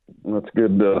 That's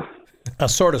good. I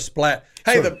sort of splat.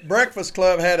 Hey, the Breakfast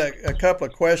Club had a couple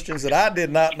of questions that I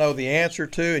did not know the answer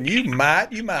to, and you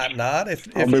might not. If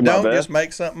you don't, just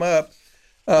make something up.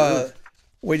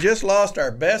 We just lost our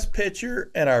best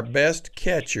pitcher and our best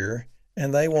catcher,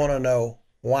 and they want to know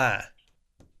why.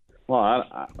 Well,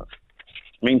 I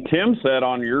mean, Tim said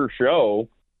on your show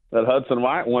that Hudson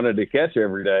White wanted to catch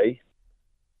every day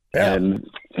and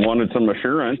wanted some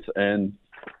assurance, and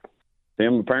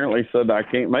Tim apparently said, I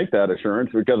can't make that assurance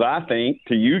because I think,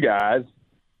 to you guys,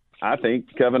 I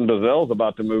think Kevin Dozell's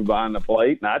about to move behind the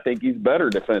plate, and I think he's better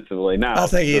defensively now. I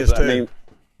think he is too.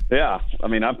 I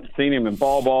mean, I've seen him in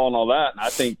fall ball and all that, and I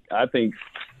think,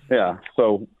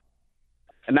 So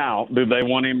now, do they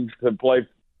want him to play,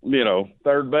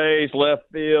 third base, left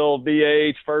field,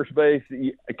 DH, first base,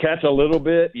 catch a little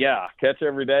bit? Yeah, catch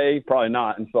every day? Probably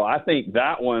not. And so I think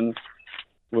that one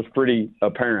was pretty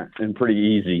apparent and pretty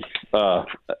easy.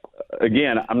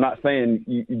 Again, I'm not saying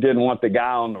you didn't want the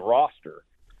guy on the roster.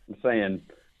 I'm saying,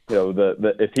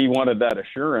 if he wanted that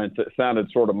assurance, it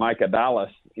sounded sort of Micah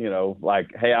Dallas, like,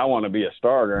 hey, I want to be a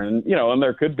starter. And, and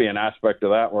there could be an aspect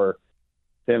of that where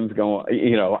Tim's going,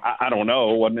 I don't know,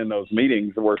 wasn't in those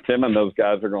meetings where Tim and those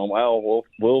guys are going, well,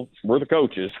 we're the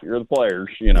coaches, you're the players,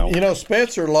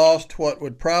 Spencer lost what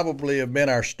would probably have been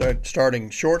our starting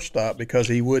shortstop because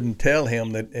he wouldn't tell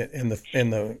him that in the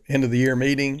end of the year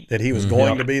meeting that he was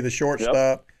going to be the shortstop.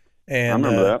 Yep. And I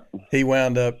remember that. He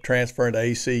wound up transferring to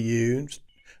ACU.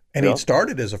 And he'd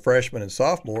started as a freshman and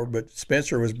sophomore, but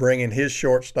Spencer was bringing his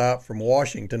shortstop from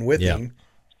Washington with him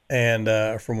and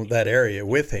from that area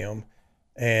with him.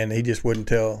 And he just wouldn't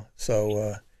tell.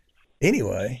 So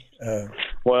anyway.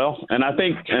 Well, and I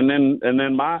think, and then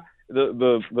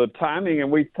the timing,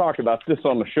 and we talked about this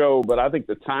on the show, but I think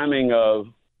the timing of,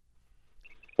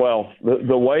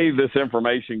 the way this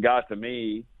information got to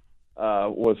me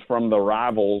was from the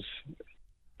Rivals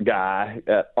guy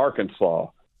at Arkansas.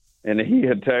 And he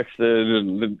had texted,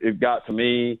 and it got to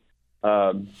me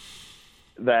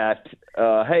that,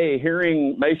 hey,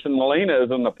 hearing Mason Molina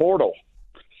is in the portal.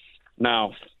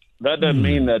 Now, that doesn't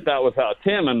mean that was how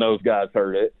Tim and those guys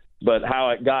heard it, but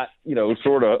how it got,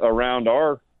 sort of around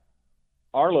our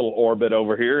little orbit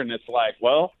over here. And it's like,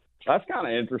 well, that's kind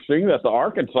of interesting that the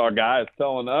Arkansas guy is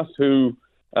telling us who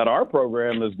at our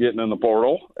program is getting in the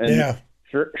portal. And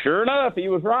sure enough, he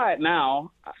was right.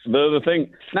 Now, the other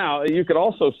thing, now you could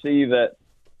also see that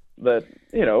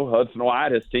Hudson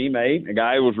White, his teammate, a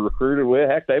guy who was recruited with,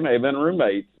 heck, they may have been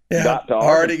roommates. Yeah,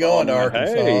 already going to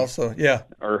Arkansas. Hey, so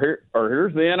or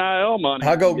here's the NIL money.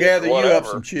 I'll go gather you up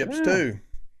some chips too.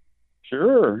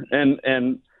 Sure,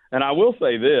 and I will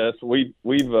say this: we've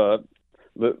as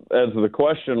the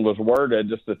question was worded,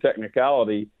 just a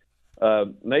technicality.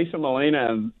 Mason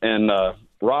Molina and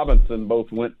Robinson both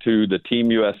went to the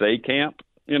Team USA camp.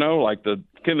 Like the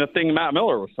kind of thing Matt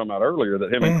Miller was talking about earlier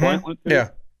that him and Clint went to.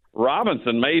 Yeah.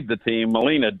 Robinson made the team.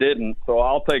 Molina didn't. So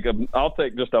I'll take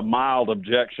just a mild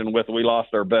objection with we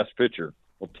lost our best pitcher.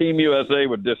 Well, Team USA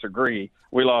would disagree.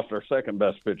 We lost our second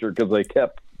best pitcher because they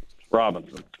kept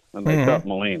Robinson and they kept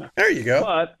Molina. There you go.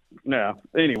 But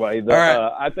anyway,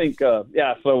 right. I think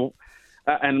So,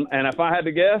 and if I had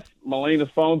to guess, Molina's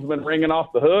phone's been ringing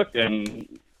off the hook,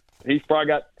 and he's probably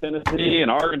got Tennessee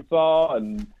and Arkansas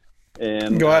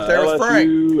and go out there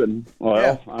LSU with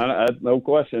Frank. And I no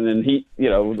question. And he,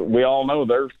 we all know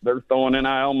they're throwing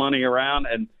NIL money around,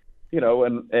 and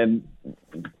and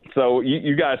so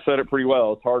you guys said it pretty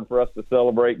well. It's hard for us to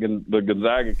celebrate the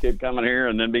Gonzaga kid coming here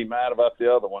and then be mad about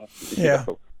the other one. Yeah,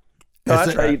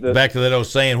 that's right. Back to that old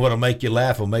saying: "What'll make you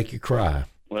laugh will make you cry."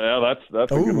 Well, that's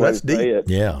a good way to say it.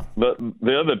 Yeah. But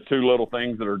the other two little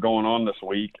things that are going on this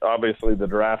week, obviously the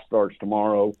draft starts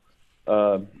tomorrow.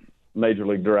 Major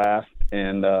League Draft,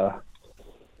 and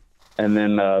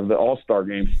then the All-Star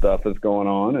Game stuff is going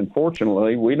on. And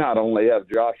fortunately, we not only have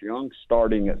Josh Young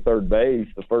starting at third base,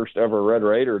 the first ever Red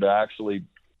Raider to actually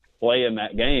play in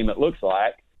that game, it looks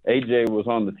like. AJ was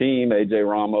on the team. AJ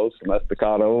Ramos from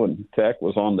Estacado and Tech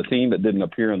was on the team that didn't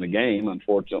appear in the game,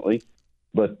 unfortunately.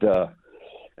 But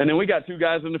and then we got two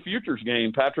guys in the futures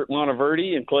game, Patrick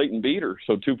Monteverde and Clayton Beater,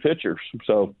 so two pitchers.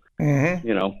 So,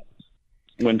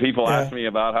 when people ask me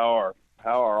about how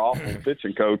our awful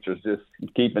pitching coach is just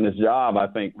keeping his job, I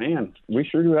think, man, we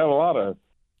sure do have a lot of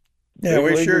Yeah, Big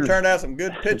we sure leaguers. turned out some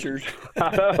good pitchers.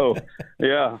 I know.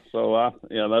 Yeah. So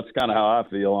that's kind of how I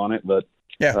feel on it. But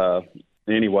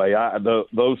anyway,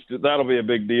 that'll be a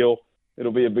big deal.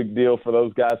 It'll be a big deal for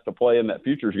those guys to play in that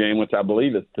futures game, which I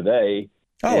believe is today.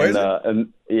 Oh, is it?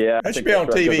 And yeah, That should be on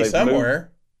TV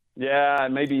somewhere. Yeah,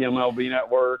 and maybe MLB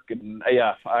Network. And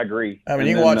yeah, I agree. I mean,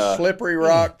 you can watch Slippery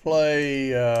Rock play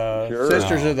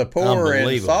Sisters of the Poor in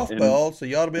softball, so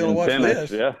you ought to be able to watch tennis,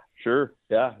 this. Yeah, sure.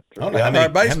 Yeah. How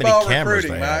many baseball cameras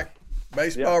recruiting, they have? Mike.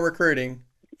 Baseball recruiting.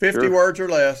 50 words or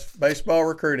less. Baseball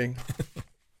recruiting.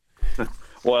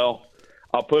 Well,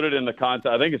 I'll put it in the context.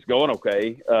 I think it's going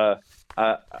okay.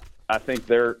 I think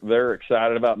they're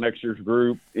excited about next year's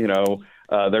group. You know,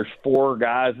 there's 4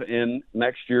 guys in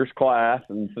next year's class,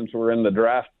 and since we're in the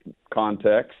draft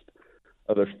context,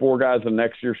 there's 4 guys in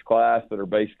next year's class that are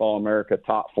Baseball America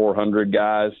top 400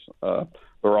 guys.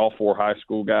 They're all 4 high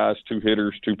school guys, 2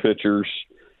 hitters, 2 pitchers,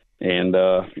 and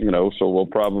so we'll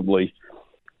probably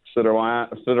sit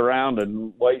around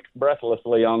and wait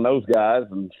breathlessly on those guys,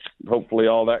 and hopefully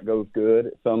all that goes good.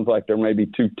 It sounds like there may be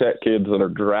 2 Tech kids that are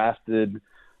drafted,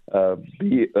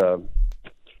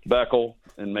 Beckel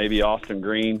and maybe Austin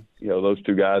Green. You know, those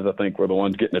 2 guys I think were the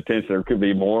ones getting attention. There could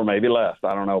be more, maybe less.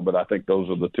 I don't know, but I think those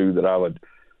are the 2 that I would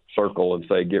circle and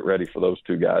say get ready for those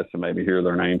 2 guys to maybe hear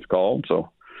their names called. So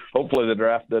hopefully the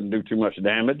draft doesn't do too much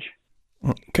damage.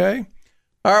 Okay.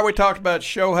 All right, we talked about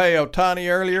Shohei Ohtani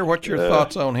earlier. What's your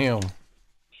thoughts on him?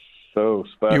 So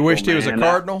special. You wished he was a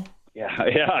Cardinal? Yeah,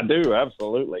 I do,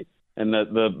 absolutely. And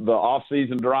the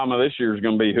off-season drama this year is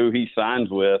going to be who he signs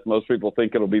with. Most people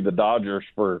think it'll be the Dodgers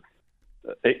for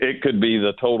it could be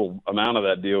the total amount of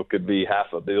that deal could be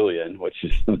 $500 million, which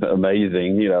is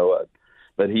amazing,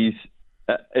 but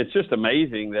it's just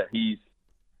amazing that he's,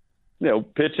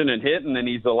 pitching and hitting, and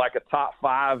he's like a top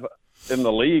 5 in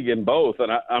the league in both.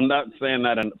 And I'm not saying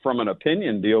that from an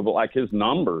opinion deal, but like his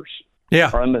numbers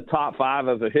are in the top 5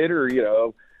 as a hitter,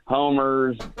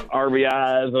 homers,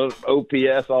 RBIs,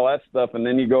 OPS, all that stuff. And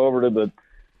then you go over to the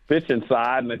pitching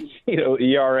side and it's,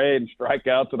 ERA and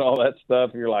strikeouts and all that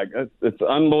stuff. And you're like, it's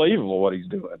unbelievable what he's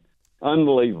doing.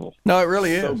 Unbelievable. No, it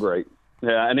really is. So great.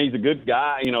 Yeah. And he's a good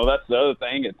guy. That's the other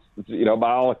thing. It's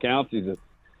by all accounts, he's a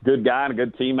good guy and a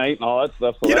good teammate and all that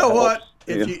stuff. So you know what?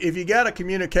 If you got to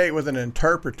communicate with an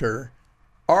interpreter,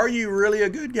 are you really a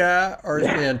good guy, or is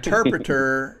the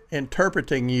interpreter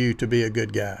interpreting you to be a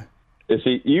good guy?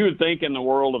 You would think in the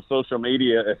world of social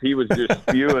media, if he was just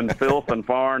spewing filth and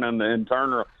farn, and the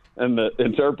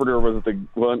interpreter was the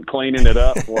one cleaning it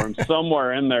up for him,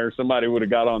 somewhere in there, somebody would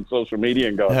have got on social media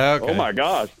and go, "Oh my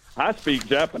gosh, I speak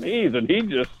Japanese," and he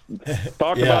just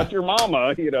talked about your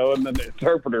mama, and then the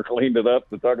interpreter cleaned it up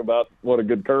to talk about what a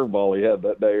good curveball he had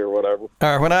that day or whatever.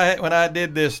 All right, when I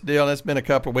did this deal, it's been a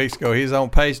couple of weeks ago, he's on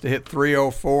pace to hit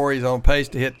 304. He's on pace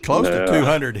to hit close to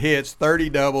 200 hits, 30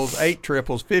 doubles, 8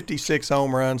 triples, 56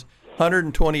 home runs,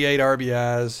 128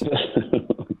 RBIs.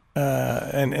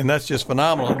 And that's just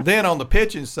phenomenal. And then on the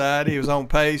pitching side, he was on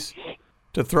pace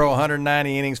to throw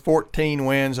 190 innings, 14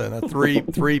 wins, and a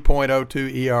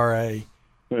 3.02 ERA.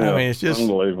 Yeah, I mean, it's just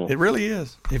unbelievable. It really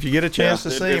is. If you get a chance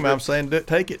to see him, I'm saying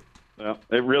take it. Yeah,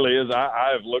 it really is.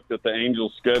 I have looked at the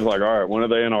Angels' schedule, like, all right, when are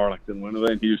they in Arlington? When are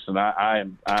they in Houston? I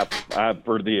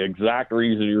for the exact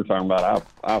reason you're talking about,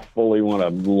 I fully want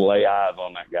to lay eyes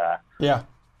on that guy. Yeah.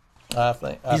 I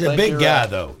think he's a big guy, right.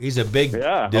 though. He's a big dude.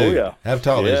 Oh, yeah. How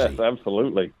tall is he? Yes,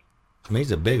 absolutely. I mean,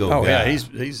 he's a big old guy. Oh, yeah,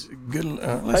 he's good.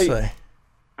 Let's say.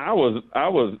 I was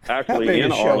actually How big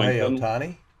in is Arlington.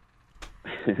 Ohtani?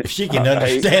 If she can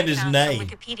understand his name.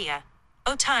 Wikipedia.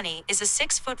 Ohtani is a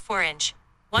 6'4",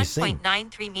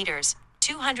 1.93 meters,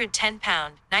 210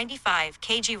 pound, 95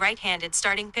 kg right-handed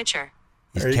starting pitcher.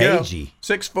 He's there you cagey.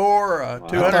 go. 6'4",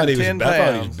 210 pounds. I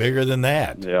thought he was bigger than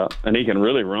that. Yeah, and he can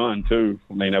really run too.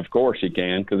 I mean, of course he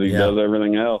can because he does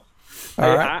everything else.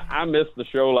 All right. I missed the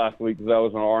show last week because I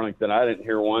was in Arlington. I didn't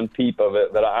hear one peep of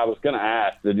it, but I was going to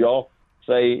ask, did y'all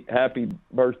say happy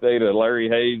birthday to Larry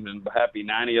Hayes and happy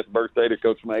 90th birthday to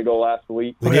Coach Magel last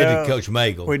week? We did to Coach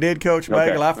Magel. We did Coach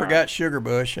Magel. I forgot Sugar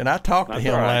Bush, and I talked to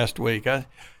him last week. Good.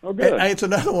 It's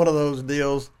another one of those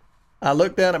deals. I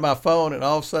looked down at my phone, and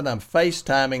all of a sudden I'm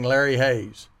FaceTiming Larry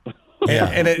Hayes.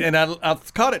 And I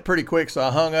caught it pretty quick, so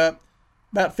I hung up.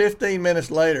 About 15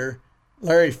 minutes later,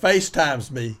 Larry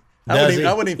FaceTimes me. I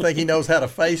wouldn't even think he knows how to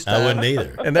FaceTime. I wouldn't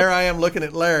either. And there I am looking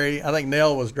at Larry. I think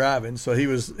Nell was driving, so he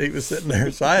was sitting there.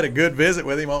 So I had a good visit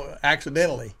with him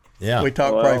accidentally. Yeah. We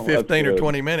talked probably 15 or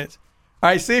 20 minutes.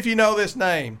 All right, see if you know this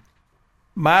name.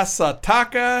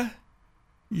 Masataka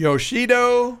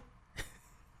Yoshido.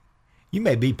 You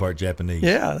may be part Japanese.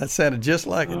 Yeah, that sounded just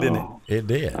like it, didn't it? It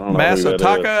did.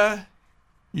 Masataka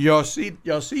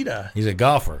Yoshida. He's a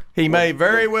golfer. He may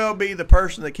very well be the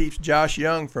person that keeps Josh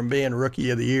Young from being Rookie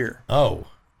of the Year. Oh,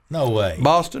 no way.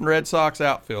 Boston Red Sox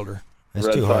outfielder. That's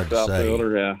Red too hard Sox to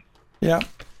outfielder, say. Yeah. Yeah.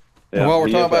 Yeah, And while we're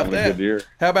he talking is about having a that, good year.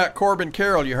 how about Corbin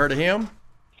Carroll? You heard of him?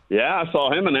 Yeah, I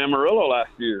saw him in Amarillo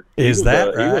last year. Is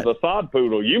that right? He was a sod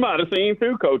poodle. You might have seen him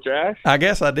too, Coach Ash. I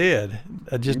guess I did.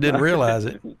 I just didn't realize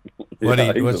it.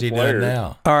 What's he doing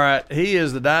now? All right. He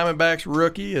is the Diamondbacks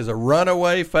rookie, is a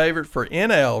runaway favorite for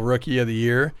NL Rookie of the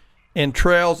Year, and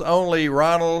trails only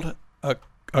Ronald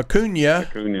Acuna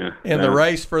in the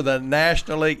race for the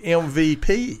National League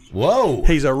MVP. Whoa.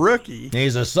 He's a rookie.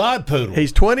 He's a sod poodle.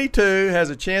 He's 22, has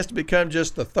a chance to become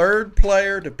just the third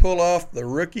player to pull off the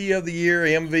Rookie of the Year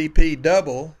MVP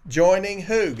double, joining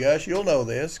who, Gus? You'll know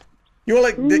this. You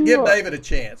want to give David a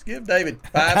chance. Give David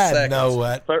 5 seconds. I know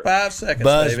what. 5 seconds,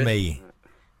 Buzz David. me.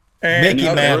 And Mickey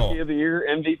Mantle. Rookie of the Year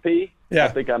MVP? Yeah. I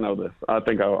think I know this. I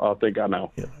think I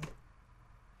know. Yeah.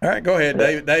 All right, go ahead,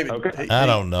 David. David, Okay. I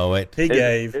don't know it. He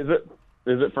gave. Is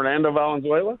it Fernando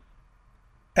Valenzuela?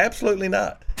 Absolutely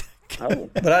not. Oh.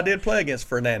 But I did play against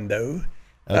Fernando.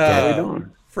 Okay.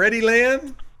 Freddie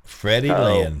Lynn Freddie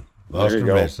Lynn, Boston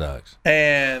go. Red Sox.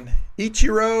 and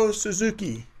Ichiro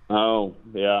Suzuki. Oh,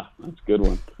 yeah. That's a good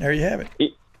one. There you have it.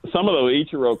 Some of those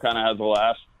Ichiro kind of has a little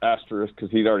asterisk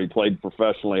because he'd already played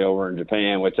professionally over in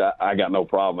Japan, which I got no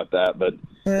problem with that. But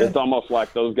it's almost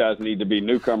like those guys need to be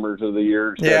newcomers of the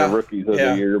year instead of rookies of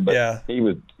the year. But he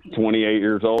was 28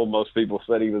 years old. Most people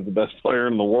said he was the best player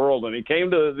in the world, and he came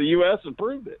to the U.S. and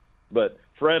proved it. But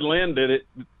Fred Lynn did it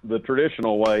the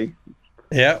traditional way.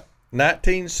 Yep,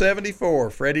 1974,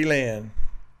 Freddie Lynn.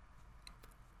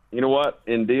 You know what?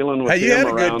 In dealing with Hey, you him had a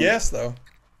around, good guess, though.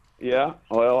 Yeah,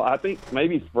 well, I think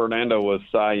maybe Fernando was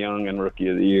Cy Young and Rookie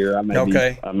of the Year.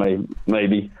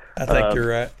 Maybe. I think you're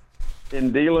right.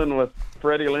 In dealing with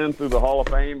Freddie Lynn through the Hall of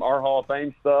Fame, our Hall of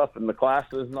Fame stuff, and the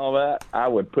classes and all that, I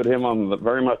would put him on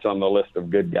very much on the list of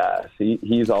good guys.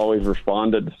 He's always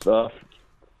responded to stuff,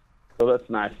 so that's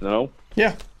nice to know.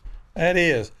 Yeah, that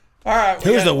is. All right.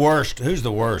 Who's the worst? Who's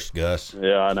the worst, Gus?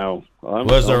 Yeah, I know.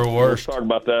 Was there a worst? We'll talk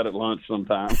about that at lunch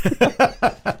sometime.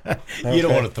 You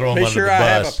don't want to throw them Be under sure the I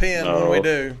have bus. a pen when we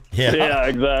do. Yeah,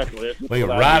 exactly. We can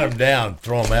write them down,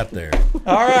 throw them out there.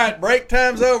 All right, break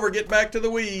time's over. Get back to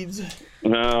the weeds.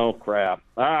 Oh, crap.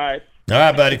 All right. All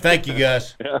right, buddy. Thank you,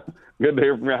 Gus. Yeah, good to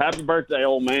hear from you. Happy birthday,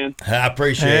 old man. I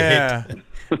appreciate it.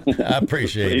 I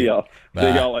appreciate See it. y'all. Bye. See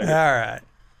y'all later. All right.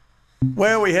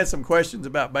 Well, we had some questions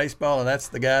about baseball, and that's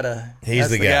the guy to He's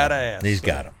the guy to ask. He's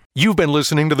got them. You've been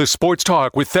listening to the Sports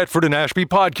Talk with Thetford and Ashby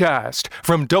podcast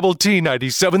from Double T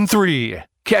 97.3.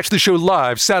 Catch the show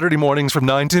live Saturday mornings from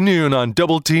 9 to noon on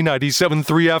Double T 97.3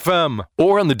 FM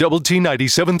or on the Double T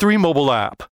 97.3 mobile app.